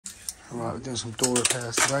Alright, we're doing some door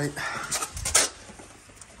repairs today.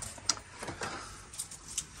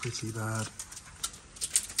 Pretty bad.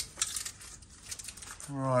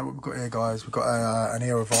 Alright, what we've got here, guys, we've got an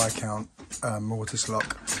Era Viscount mortise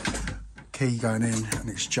lock. Key going in and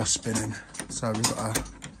it's just spinning. So we've got a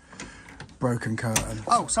broken curtain.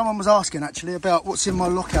 Oh, someone was asking actually about what's in my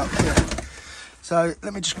Lockout kit. So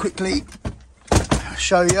let me just quickly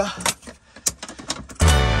show you.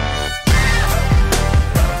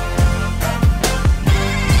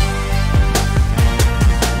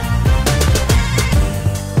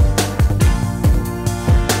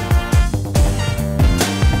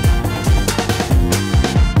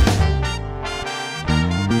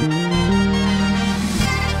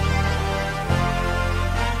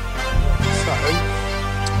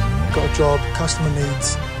 Job, customer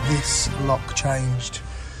needs this lock changed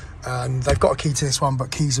and they've got a key to this one,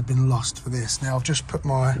 but keys have been lost for this. Now I've just put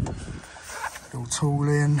my little tool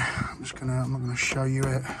in. I'm not gonna show you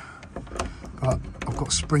it, but I've got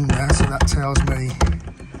a spring there, so that tells me.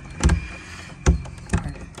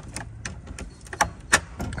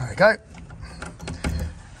 There we go,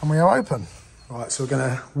 and we are open. Right, so we're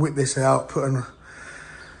gonna whip this out, put in a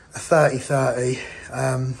 30-30.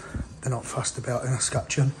 They're not fussed about in a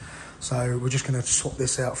scutcheon. So we're just going to swap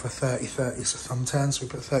this out for a 30-30, it's a thumb turn. So we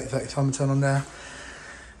put a 30-30 thumb turn on there.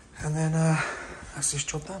 And then that's this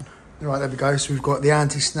job done. Right, there we go. So we've got the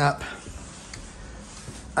anti-snap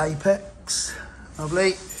apex.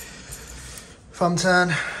 Lovely. Thumb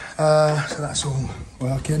turn. So that's all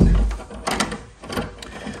working.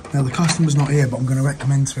 Now the customer's not here, but I'm going to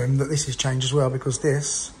recommend to him that this is changed as well, because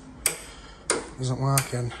this isn't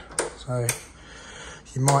working. So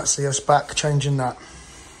you might see us back changing that.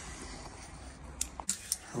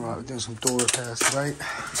 Alright, we're doing some door repairs today.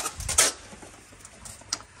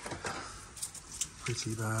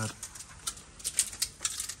 Pretty bad.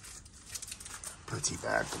 Pretty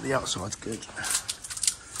bad, but the outside's good.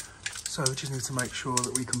 So we just need to make sure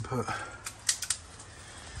that we can put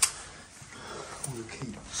all the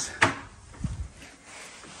keys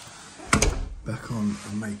back on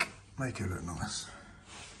and make it look nice.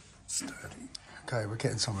 Sturdy. Okay, we're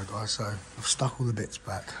getting somewhere, guys, so I've stuck all the bits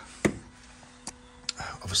back.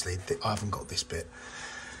 Obviously, I haven't got this bit.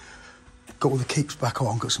 Got all the keeps back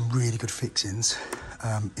on, got some really good fixings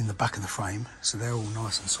in the back of the frame. So they're all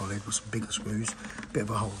nice and solid with some bigger screws. Bit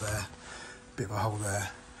of a hole there, bit of a hole there.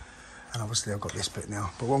 And obviously I've got this bit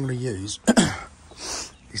now. But what I'm going to use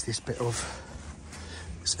is this bit of,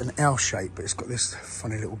 it's an L shape, but it's got this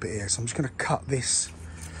funny little bit here. So I'm just going to cut this,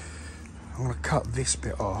 I'm going to cut this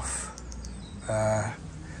bit off.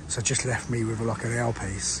 So it just left me with like an L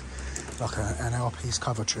piece. Like an L piece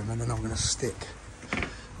cover trim, and then I'm going to stick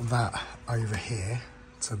that over here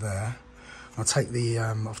to there. I'll take the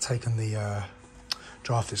I've taken the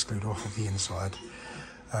draft exclude off of the inside,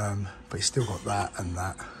 but it's still got that and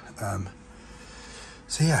that.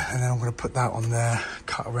 So yeah, and then I'm going to put that on there,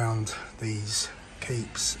 cut around these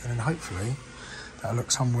keeps, and then hopefully that'll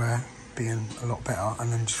look somewhere being a lot better,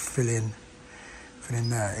 and then just fill in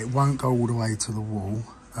there. It won't go all the way to the wall,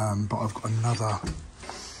 but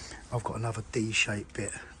I've got another D-shaped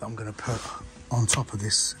bit that I'm going to put on top of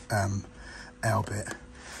this L bit,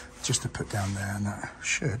 just to put down there, and that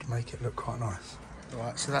should make it look quite nice.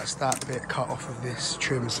 Right, so that's that bit cut off of this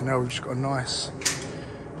trim. So now we've just got a nice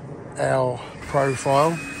L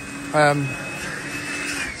profile.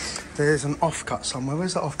 There's an offcut somewhere.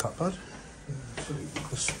 Where's that offcut, bud?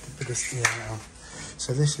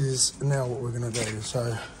 So this is now what we're going to do.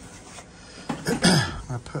 So I'm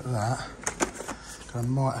going to put that. I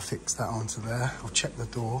might have fixed that onto there. I'll check the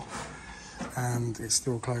door and it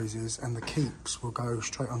still closes, and the keeps will go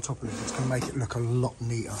straight on top of it. It's going to make it look a lot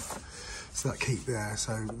neater. So that keep there,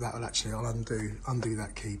 so that'll actually, I'll undo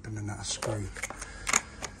that keep, and then that'll screw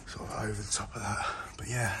sort of over the top of that. But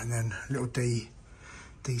yeah, and then a little D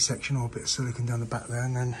section or a bit of silicone down the back there,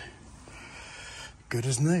 and then good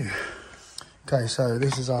as new. Okay, so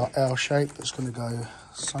this is our L shape that's going to go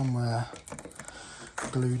somewhere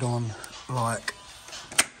glued on like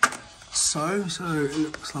so. So it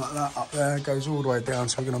looks like that up there, goes all the way down.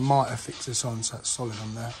 So we're going to mitre fix this on so it's solid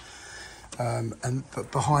on there.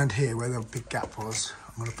 But behind here where the big gap was,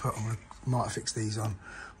 I'm going to mitre fix these on,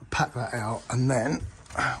 pack that out, and then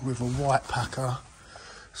with a white packer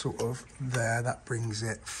sort of there, that brings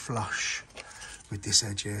it flush with this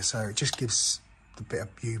edge here. So it just gives the bit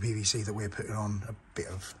of UPVC that we're putting on a bit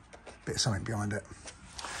of something behind it.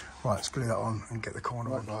 Right, let's glue that on and get the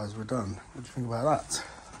corner. Right guys, we're done. What do you think about that?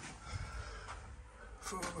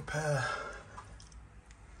 Full repair.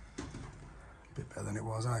 A bit better than it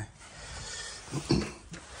was, eh?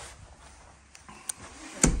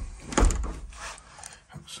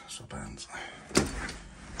 rubber bands.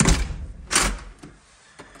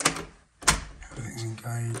 Everything's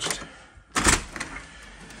engaged.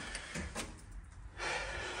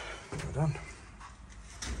 Well done.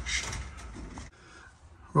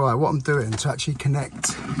 Right, what I'm doing to actually connect,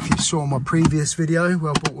 if you saw my previous video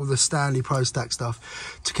where I bought all the Stanley Pro Stack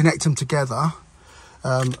stuff, to connect them together,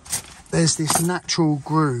 there's this natural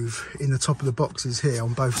groove in the top of the boxes here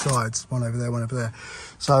on both sides, one over there, one over there.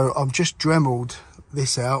 So I've just dremeled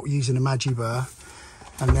this out using a Magibur,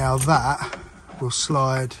 and now that will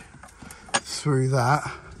slide through that.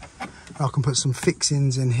 I can put some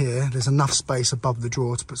fixings in here. There's enough space above the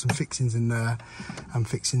drawer to put some fixings in there and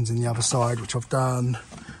fixings in the other side, which I've done,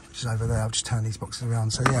 which is over there. I've just turned these boxes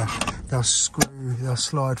around. So yeah, they'll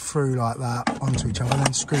slide through like that onto each other and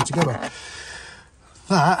then screw together.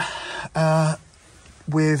 That,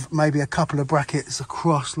 with maybe a couple of brackets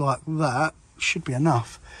across like that, should be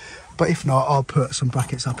enough. But if not, I'll put some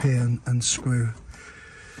brackets up here and screw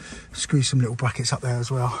some little brackets up there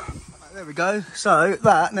as well. There we go. So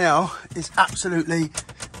that now is absolutely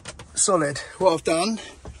solid. What I've done,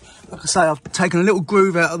 like I say, I've taken a little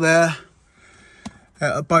groove out of there,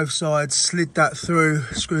 out of both sides, slid that through,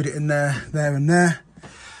 screwed it in there, there and there.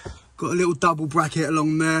 Got a little double bracket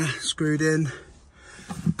along there, screwed in,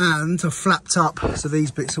 and I've flapped up, so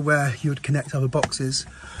these bits are where you would connect other boxes.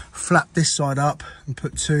 Flap this side up and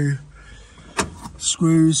put 2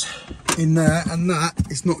 screws in there, and that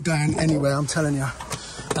is not going anywhere, I'm telling you.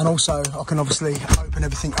 And also I can obviously open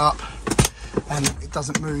everything up and it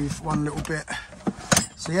doesn't move one little bit.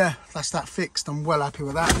 So yeah, that's that fixed. I'm well happy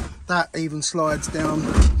with that. That even slides down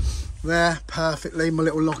there perfectly. My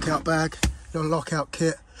little lockout bag, little lockout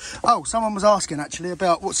kit. Oh, someone was asking actually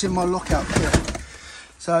about what's in my lockout kit.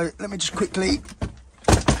 So let me just quickly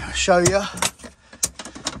show you.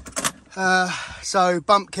 So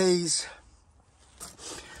bump keys,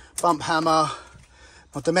 bump hammer,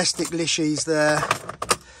 my domestic lishies there,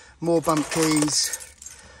 more bump keys,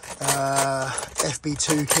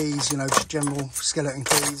 FB2 keys, you know, just general skeleton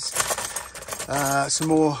keys, some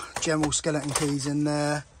more general skeleton keys in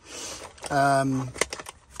there. What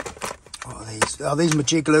are these? Oh, these are my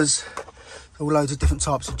jigglers, all loads of different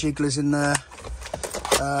types of jigglers in there.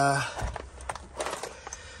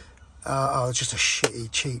 Oh, just a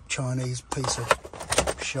shitty, cheap Chinese piece of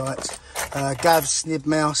shite. Gav's snib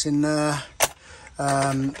mouse in there.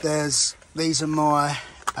 These are my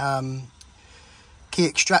key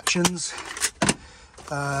extractions,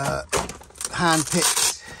 hand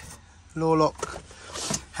picks, Lawlock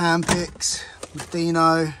hand picks,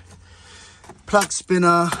 Dino, plug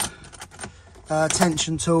spinner,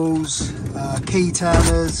 tension tools, key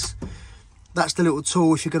turners. That's the little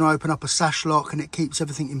tool if you're going to open up a sash lock and it keeps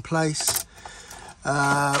everything in place.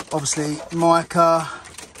 Obviously mica,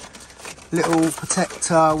 little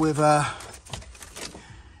protector with a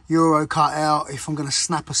Euro cut out if I'm going to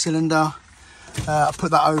snap a cylinder. I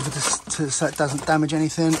put that over so it doesn't damage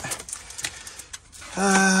anything.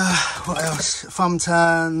 What else? Thumb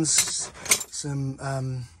turns, some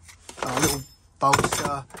little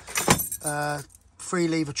bolster, 3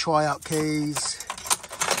 lever tri-out keys.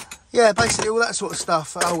 Yeah, basically all that sort of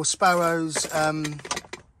stuff. Oh, sparrows,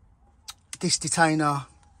 disc detainer,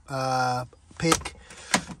 pick,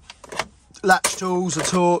 latch tools, a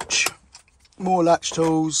torch, more latch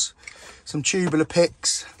tools, some tubular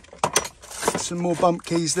picks, some more bump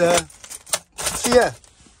keys there. So yeah,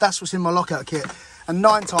 that's what's in my lockout kit. And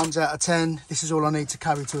 9 times out of 10, this is all I need to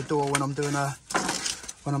carry to a door when I'm doing a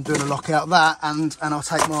lockout. That and I'll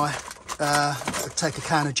take my take a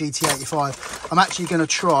can of GT85. I'm actually going to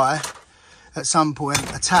try at some point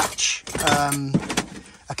attach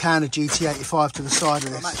a can of GT85 to the side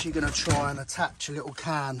of this. I'm actually going to try and attach a little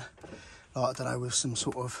can, like, I don't know, with some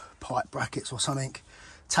sort of pipe brackets or something.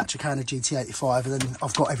 Attach a can of GT85 and then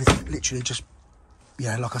I've got everything literally just,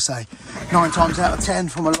 yeah, like I say, 9 times out of 10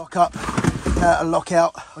 from a lockout,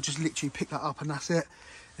 I'll just literally pick that up and that's it.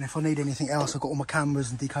 And if I need anything else, I've got all my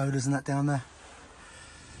cameras and decoders and that down there.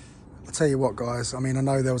 I'll tell you what, guys, I mean, I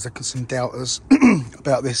know there was some doubters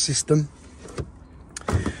about this system.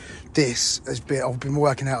 This has been, I've been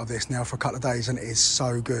working out of this now for a couple of days and it is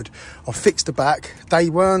so good. I've fixed the back. They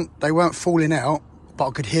weren't falling out, but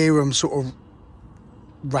I could hear them sort of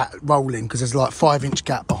rolling because there's like 5-inch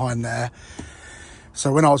gap behind there.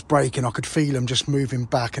 So when I was braking, I could feel them just moving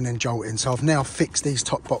back and then jolting. So I've now fixed these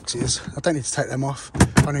top boxes. I don't need to take them off.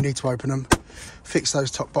 I only need to open them. Fix those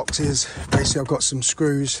top boxes. Basically, I've got some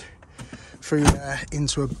screws through there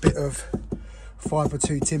into a bit of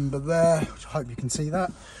 5x2 timber there, which I hope you can see that,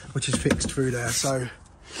 which is fixed through there. So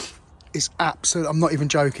it's absolute, I'm not even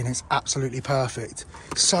joking, it's absolutely perfect.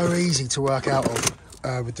 So easy to work out of.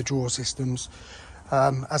 with the drawer systems.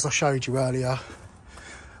 As I showed you earlier,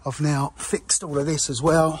 I've now fixed all of this as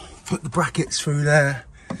well. Put the brackets through there,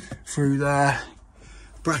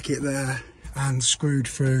 bracket there, and screwed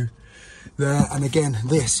through there. And again,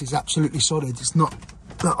 this is absolutely solid. It's not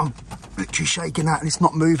that I'm literally shaking that and it's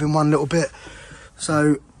not moving one little bit.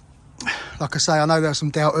 So, like I say, I know there are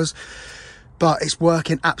some doubters, but it's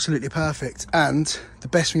working absolutely perfect. And the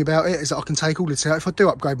best thing about it is that I can take all this out. If I do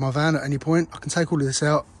upgrade my van at any point, I can take all of this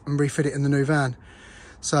out and refit it in the new van.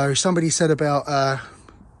 So somebody said about,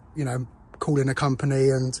 you know, calling a company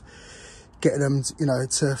and getting them, you know,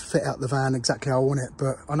 to fit out the van exactly how I want it.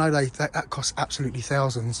 But I know that costs absolutely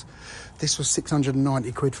thousands. This was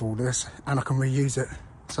 690 quid for all this, and I can reuse it.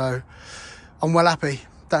 So I'm well happy.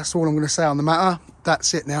 That's all I'm going to say on the matter.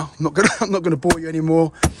 That's it now. I'm not gonna bore you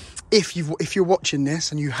anymore. If you're watching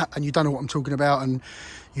this and you don't know what I'm talking about and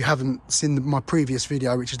you haven't seen my previous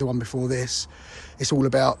video, which is the one before this, it's all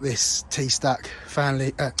about this T-Stack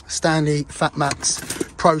Stanley Fat Max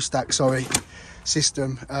Pro Stack,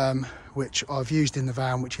 system, which I've used in the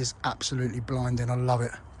van, which is absolutely blinding. I love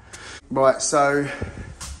it. Right, so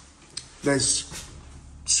there's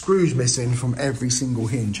screws missing from every single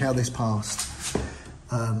hinge. How this passed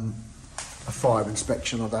a fire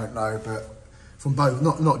inspection, I don't know, but from both,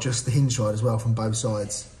 not just the hinge side as well, from both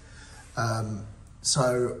sides.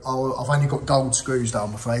 So I've only got gold screws though,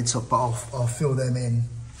 I'm afraid, so, but I'll fill them in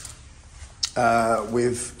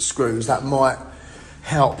with screws. That might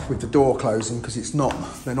help with the door closing, because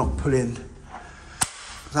they're not pulling,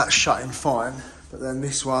 that's shutting fine, but then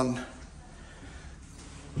this one,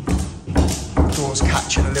 door's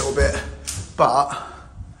catching a little bit, but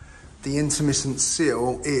the intermittent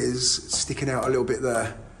seal is sticking out a little bit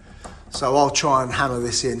there. So I'll try and hammer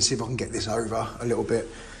this in, see if I can get this over a little bit,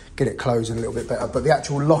 get it closing a little bit better. But the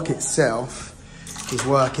actual lock itself is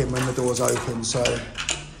working when the door's open. So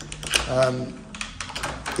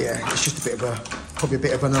yeah, it's just probably a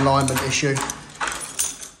bit of an alignment issue.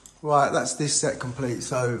 Right, that's this set complete.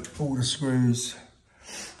 So all the screws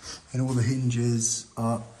and all the hinges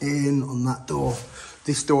are in on that door.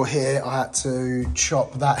 This door here, I had to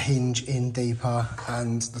chop that hinge in deeper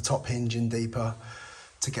and the top hinge in deeper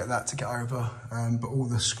to get that to get over. But all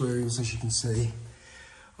the screws, as you can see,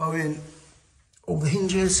 are in all the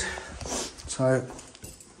hinges. So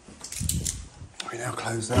we now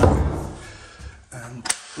close that and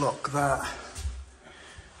lock that.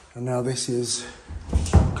 And now this is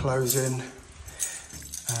closing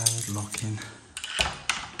and locking.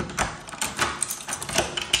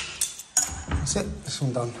 That's it, this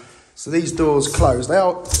one done. So these doors close.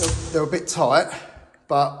 They're a bit tight,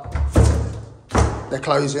 but they're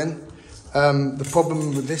closing. The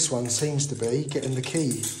problem with this one seems to be getting the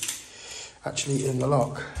key actually in the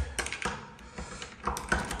lock.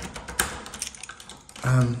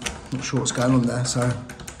 Not sure what's going on there, so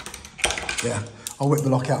yeah, I'll whip the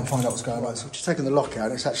lock out and find out what's going on. So I've just taken the lock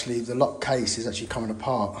out, it's actually, the lock case is actually coming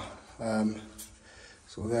apart,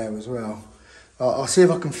 sort of there as well. I'll see if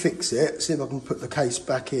I can fix it, see if I can put the case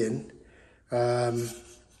back in.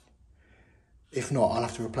 If not, I'll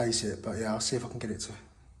have to replace it, but yeah, I'll see if I can get it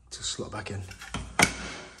to slot back in.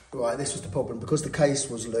 Right, this was the problem. Because the case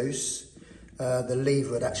was loose, the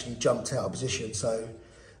lever had actually jumped out of position, so,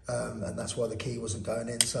 and that's why the key wasn't going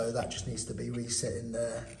in, so that just needs to be reset in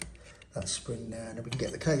there, that spring there, and then we can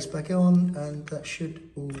get the case back on, and that should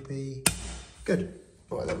all be good.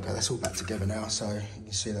 Right, there we go, that's all back together now, so you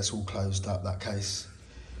can see that's all closed up, that case.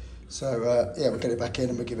 So yeah, we'll get it back in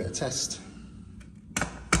and we'll give it a test.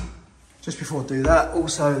 Just before I do that,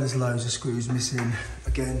 also there's loads of screws missing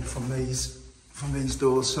again from these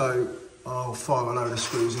doors, so I'll fire a load of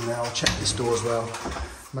screws in there. I'll check this door as well,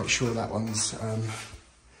 make sure that one's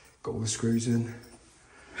got all the screws in.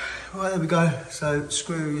 Right, there we go. So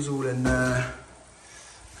screws all in there,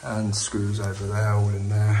 and screws over there all in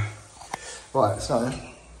there. Right, so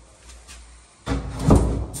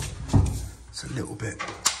it's a little bit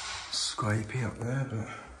scrapey up there, but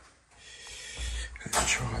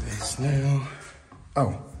let's try this now.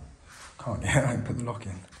 Oh, can't yet, I haven't put the lock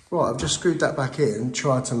in. Right, I've just screwed that back in,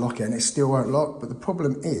 tried to lock it, and it still won't lock, but the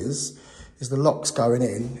problem is the lock's going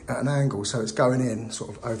in at an angle, so it's going in, sort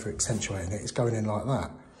of over accentuating it, it's going in like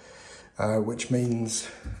that, which means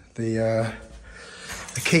the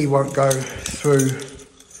key won't go through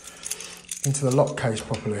into the lock case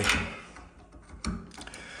properly.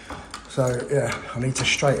 So yeah, I need to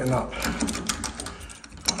straighten up.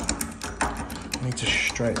 I need to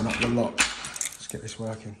straighten up the lock. Let's get this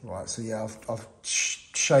working. Right, so yeah, I've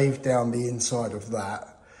shaved down the inside of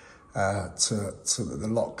that so that the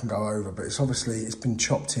lock can go over, but it's been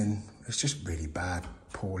chopped in. It's just really bad,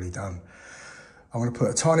 poorly done. I'm going to put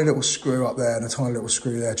a tiny little screw up there and a tiny little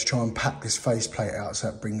screw there to try and pack this faceplate out so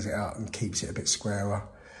it brings it out and keeps it a bit squarer.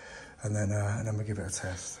 And then we'll give it a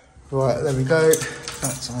test. Right, there we go.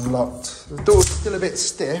 That's unlocked. The door's still a bit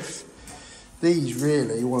stiff. These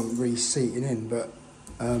really want reseating in, but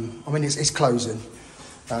I mean, it's closing.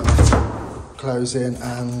 Closing,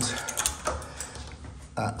 and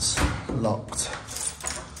that's locked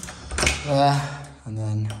there, and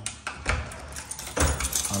then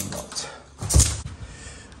unlocked.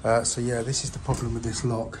 So yeah, this is the problem with this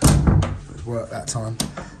lock. It worked that time,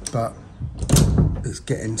 but it's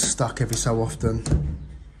getting stuck every so often.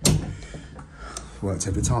 Worked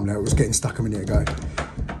every time now. It was getting stuck a minute ago.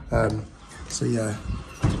 So yeah,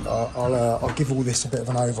 I'll give all this a bit of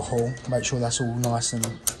an overhaul to make sure that's all nice and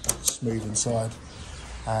smooth inside.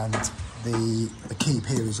 And the keep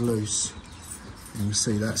here is loose. You can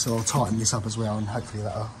see that, so I'll tighten this up as well, and hopefully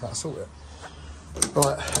that'll sort it.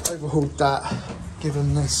 Right, overhauled that,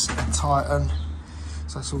 given this a tighten,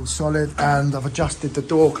 so that's all solid. And I've adjusted the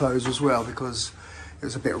door close as well because it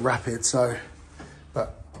was a bit rapid. So,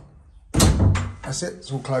 but that's it.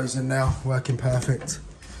 It's all closing now, working perfect.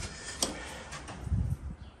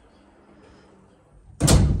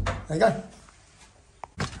 There you go.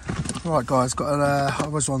 Right guys, got a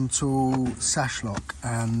horizontal sash lock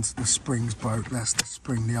and the springs broke. That's the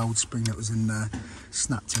spring, the old spring that was in there,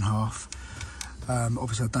 snapped in half.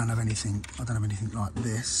 Obviously I don't have anything like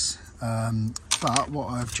this. But what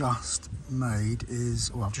I've just made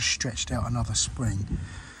is, well, I've just stretched out another spring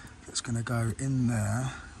that's going to go in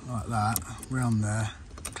there like that, round there,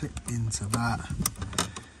 clip into that,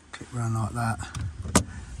 clip round like that,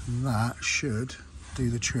 and that should do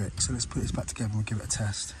the trick. So let's put this back together and we'll give it a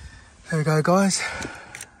test. There we go guys,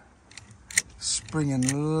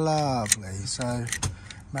 springing lovely. So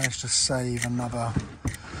managed to save another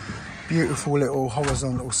beautiful little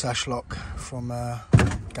horizontal sash lock from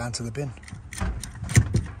going to the bin.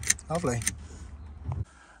 Lovely.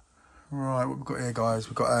 Right, what we've got here guys,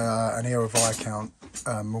 we've got an Hove Viscount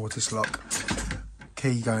mortise lock,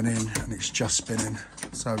 key going in and it's just spinning.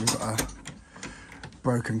 So we've got a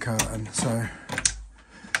broken curtain. So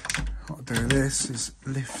what I'll do with this is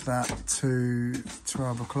lift that to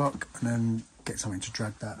 12 o'clock and then get something to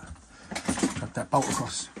drag that bolt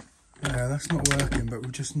across. Yeah, that's not working, but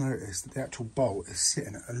we've just noticed that the actual bolt is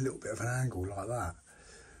sitting at a little bit of an angle like that.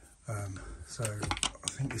 So I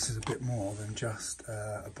think this is a bit more than just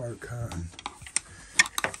a broke curtain.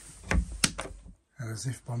 And as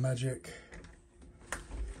if by magic,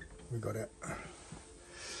 we got it.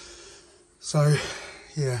 So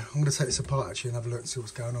yeah, I'm going to take this apart actually and have a look and see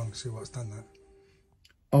what's going on, see what's done that.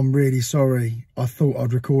 I'm really sorry. I thought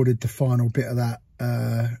I'd recorded the final bit of that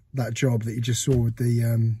that job that you just saw with the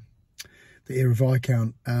Hove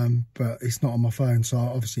Viscount, but it's not on my phone, so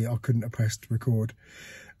obviously I couldn't have pressed record.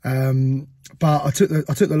 But I took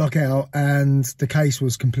the lock out and the case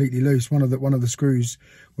was completely loose. One of the screws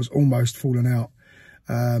was almost fallen out.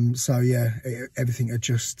 So yeah, everything had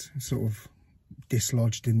just sort of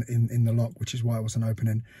dislodged in the lock, which is why it wasn't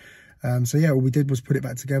opening. So yeah, all we did was put it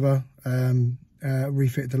back together,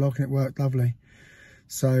 refitted the lock, and it worked lovely.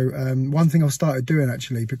 So one thing I've started doing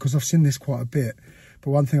actually, because I've seen this quite a bit, but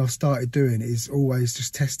one thing I've started doing is always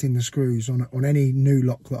just testing the screws on any new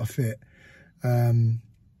lock that I fit.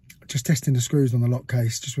 Just testing the screws on the lock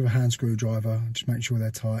case, just with a hand screwdriver, just making sure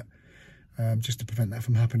they're tight, just to prevent that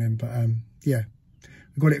from happening. But yeah,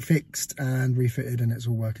 we got it fixed and refitted and it's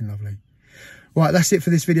all working lovely. Right, that's it for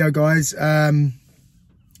this video, guys.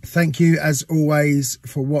 Thank you as always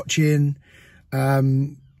for watching.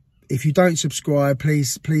 If you don't subscribe,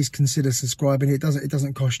 please consider subscribing. It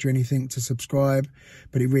doesn't cost you anything to subscribe,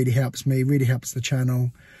 but it really helps me, really helps the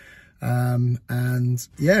channel. And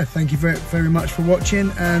yeah, thank you very much for watching,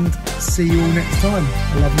 and see you all next time.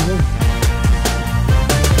 I love you all.